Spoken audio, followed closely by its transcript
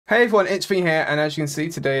Hey everyone, it's me here, and as you can see,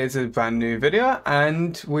 today is a brand new video,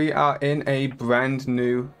 and we are in a brand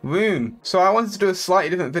new room. So I wanted to do a slightly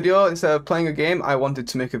different video. Instead of playing a game, I wanted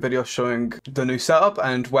to make a video showing the new setup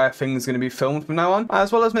and where things are going to be filmed from now on,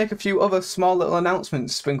 as well as make a few other small little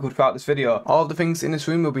announcements sprinkled throughout this video. All of the things in this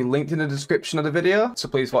room will be linked in the description of the video, so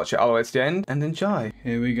please watch it all the way to the end, and enjoy.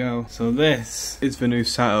 Here we go. So this is the new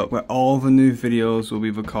setup, where all the new videos will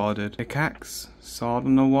be recorded. Pickaxe, sword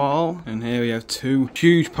on the wall, and here we have two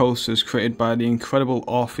huge posters created by the incredible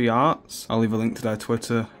Orphe Arts. I'll leave a link to their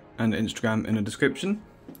Twitter and Instagram in the description.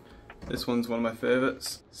 This one's one of my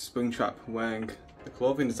favourites, Springtrap wearing the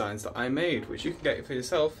clothing designs that I made, which you can get for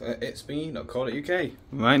yourself at itsme.co.uk.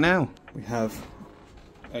 Right now, we have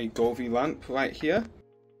a Govee lamp right here.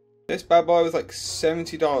 This bad boy was like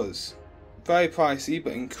 $70. Very pricey,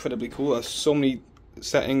 but incredibly cool. There's so many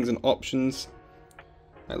settings and options.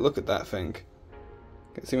 Like, look at that thing.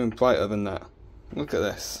 It's even brighter than that. Look at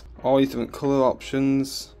this. All these different colour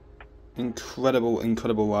options. Incredible,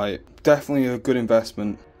 incredible light. Definitely a good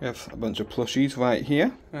investment. We have a bunch of plushies right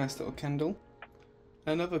here. Nice little candle.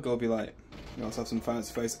 Another Govee light. We also have some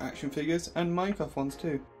fancy face action figures and Minecraft ones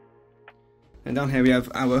too. And down here we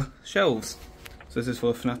have our shelves. So this is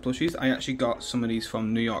for FNAF plushies. I actually got some of these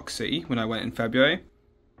from New York City when I went in February.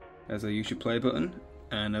 There's a YouTube play button.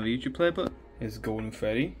 And another YouTube play button. Here's Golden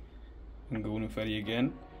Freddy. And Golden Freddy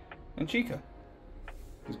again, and Chica.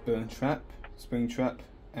 There's Burn Trap, Spring Trap,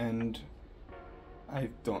 and I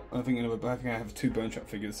think I have two Burn Trap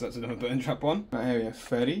figures, so that's another Burn Trap one. Right here we have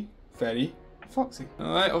Freddy, Foxy.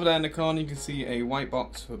 Alright, over there in the corner you can see a white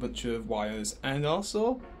box with a bunch of wires, and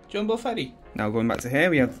also Jumbo Freddy. Now going back to here,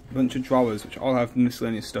 we have a bunch of drawers which all have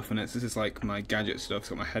miscellaneous stuff in it. So this is like my gadget stuff. It's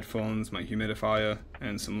got my headphones, my humidifier,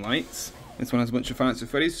 and some lights. This one has a bunch of Fancy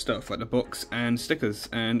Freddy's stuff, like the books and stickers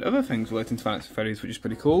and other things relating to Fancy Freddy's, which is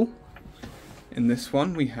pretty cool. In this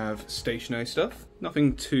one we have stationary stuff.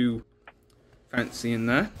 Nothing too fancy in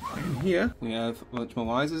there. And here we have a bunch more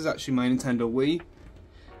wires. This is actually my Nintendo Wii.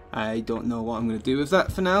 I don't know what I'm going to do with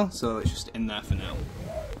that for now, so it's just in there for now.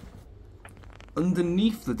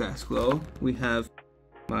 Underneath the desk though, we have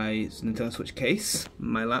my Nintendo Switch case,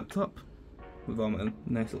 my laptop, with all my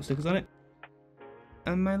nice little stickers on it,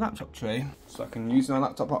 and my laptop tray, so I can use my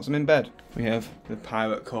laptop whilst I'm in bed. We have the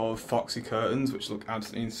Pirate Cove Foxy curtains, which look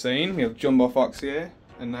absolutely insane. We have Jumbo Foxy here,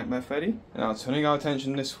 and Nightmare Freddy. Now turning our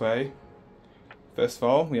attention this way, first of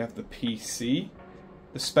all, we have the PC.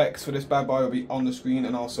 The specs for this bad boy will be on the screen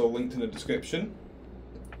and also linked in the description.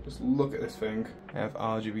 Just look at this thing. I have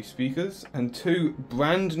RGB speakers and two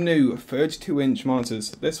brand new 32-inch monitors.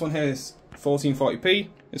 This one here is 1440p,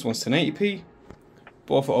 this one's 1080p.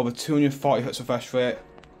 Both are over 240 Hz refresh rate.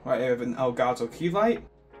 Right here we have an Elgato key light,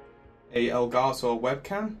 a Elgato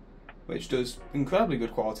webcam, which does incredibly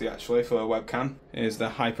good quality actually for a webcam. Here's the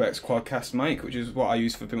HyperX Quadcast mic, which is what I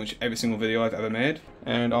use for pretty much every single video I've ever made.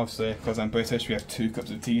 And obviously, because I'm British, we have 2 cups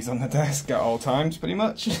of tea on the desk at all times, pretty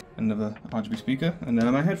much. Another RGB speaker, and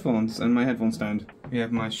then my headphones and my headphone stand. We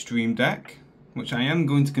have my Stream Deck, which I am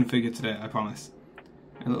going to configure today, I promise.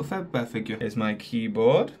 A little Fedbear figure. Here's my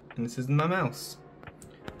keyboard, and this is my mouse.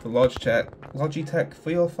 The Logitech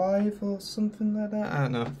 305 or something like that, I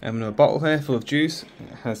don't know. I have another bottle here full of juice.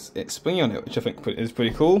 It has its springy on it, which I think is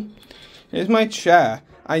pretty cool. Here's my chair.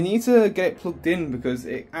 I need to get it plugged in because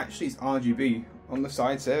it actually is RGB. On the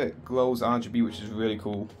sides here, it glows RGB, which is really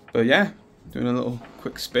cool. But yeah, doing a little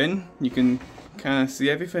quick spin, you can kind of see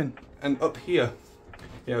everything. And up here,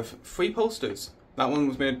 you have 3 posters. That one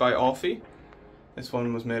was made by Orphe. This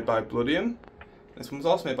one was made by Bloodium. This one was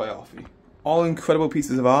also made by Orphe. All incredible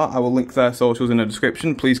pieces of art. I will link their socials in the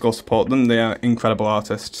description. Please go support them. They are incredible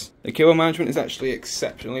artists. The keyboard management is actually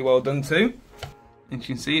exceptionally well done too. As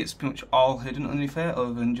you can see, it's pretty much all hidden underneath it,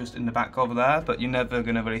 other than just in the back over there, but you're never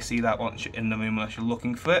going to really see that once you're in the room unless you're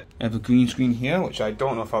looking for it. I have a green screen here, which I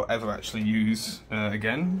don't know if I'll ever actually use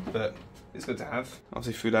again, but it's good to have.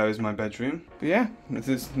 Obviously through there is my bedroom. But yeah, this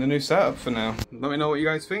is the new setup for now. Let me know what you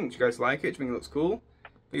guys think. Do you guys like it? Do you think it looks cool?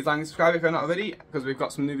 Please like and subscribe if you're not already, because we've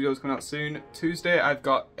got some new videos coming out soon. Tuesday, I've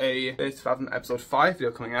got a Beta Fathom Episode 5 video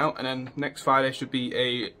coming out, and then next Friday should be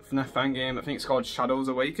a FNAF fan game. I think it's called Shadows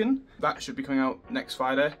Awaken. That should be coming out next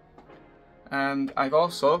Friday. And I've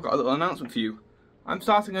also got a little announcement for you. I'm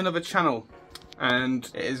starting another channel, and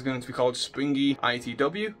it is going to be called Springy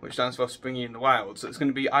ITW, which stands for Springy in the Wild. So it's going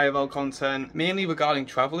to be IRL content, mainly regarding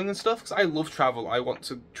travelling and stuff, because I love travel. I want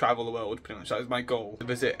to travel the world, pretty much. That is my goal, to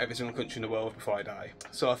visit every single country in the world before I die.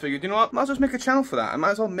 So I figured, you know what, might as well just make a channel for that. I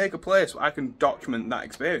might as well make a place where I can document that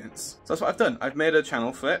experience. So that's what I've done. I've made a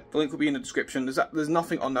channel for it. The link will be in the description. There's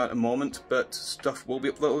nothing on there at the moment, but stuff will be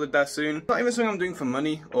uploaded there soon. Not even something I'm doing for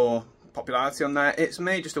money or popularity on there. It's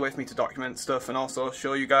made just a way for me to document stuff and also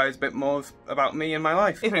show you guys a bit more about me and my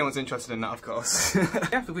life, if anyone's interested in that, of course.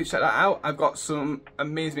 Yeah, so please check that out. I've got some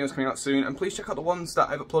amazing videos coming out soon, and please check out the ones that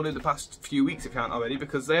I've uploaded the past few weeks if you haven't already,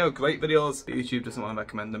 because they are great videos. YouTube doesn't want to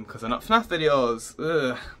recommend them because they're not FNAF videos.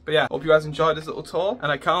 Ugh. But yeah, hope you guys enjoyed this little tour,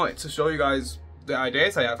 and I can't wait to show you guys the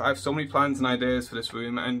ideas I have. I have so many plans and ideas for this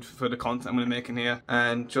room and for the content I'm going to make in here,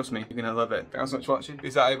 and trust me, you're going to love it. Thanks so much for watching.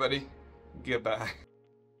 Peace out, everybody. Goodbye.